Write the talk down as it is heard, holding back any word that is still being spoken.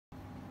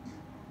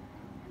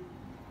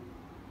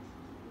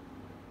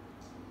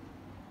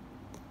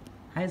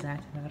Hi,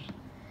 Zacher.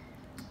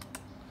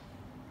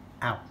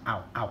 Ow,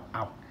 ow, ow,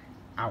 ow,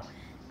 ow,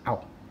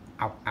 ow,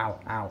 ow, ow,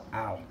 ow,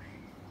 ow.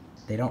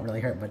 They don't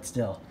really hurt, but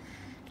still.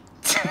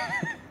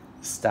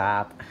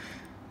 Stop.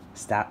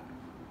 Stop.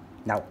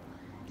 No.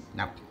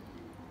 No.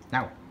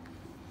 No.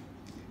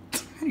 I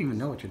don't even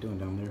know what you're doing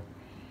down there.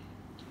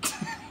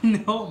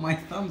 No, my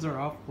thumbs are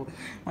off.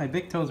 My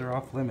big toes are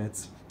off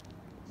limits.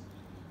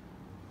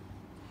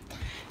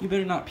 You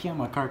better not pee on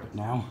my carpet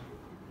now.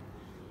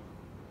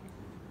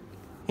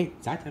 Hey,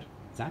 Zacher.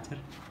 Zacher.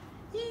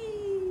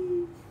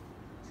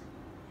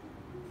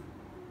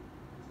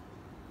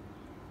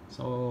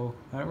 So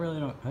I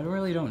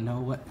really don't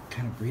know what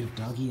kind of breed of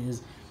dog he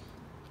is.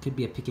 He could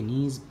be a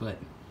Pekingese, but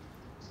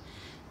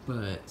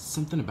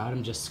something about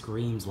him just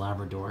screams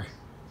Labrador.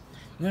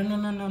 No, no,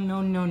 no, no,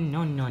 no, no,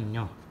 no, no,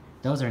 no.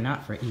 Those are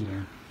not for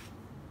eating.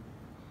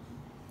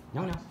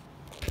 No, no.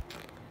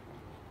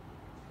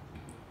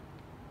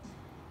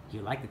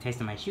 You like the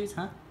taste of my shoes,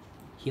 huh?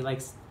 He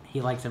likes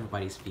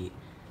everybody's feet,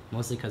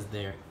 mostly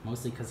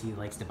because he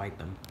likes to bite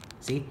them.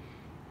 See?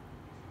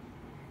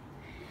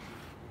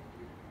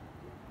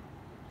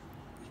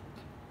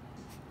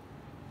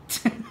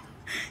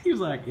 He was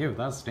like, ew,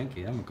 that's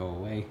stinky. I'm gonna go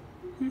away.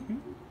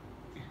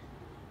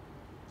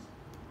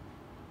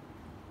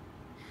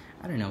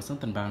 I don't know,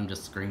 something about him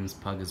just screams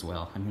pug as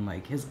well. I mean,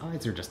 like, his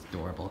eyes are just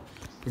adorable.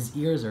 His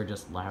ears are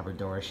just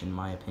Labradorish, in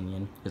my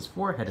opinion. His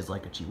forehead is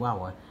like a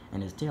Chihuahua,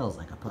 and his tail is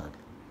like a pug,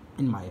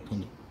 in my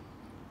opinion.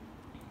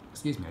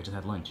 Excuse me, I just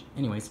had lunch.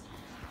 Anyways.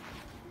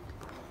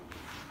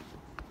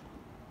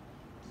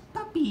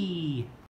 Puppy!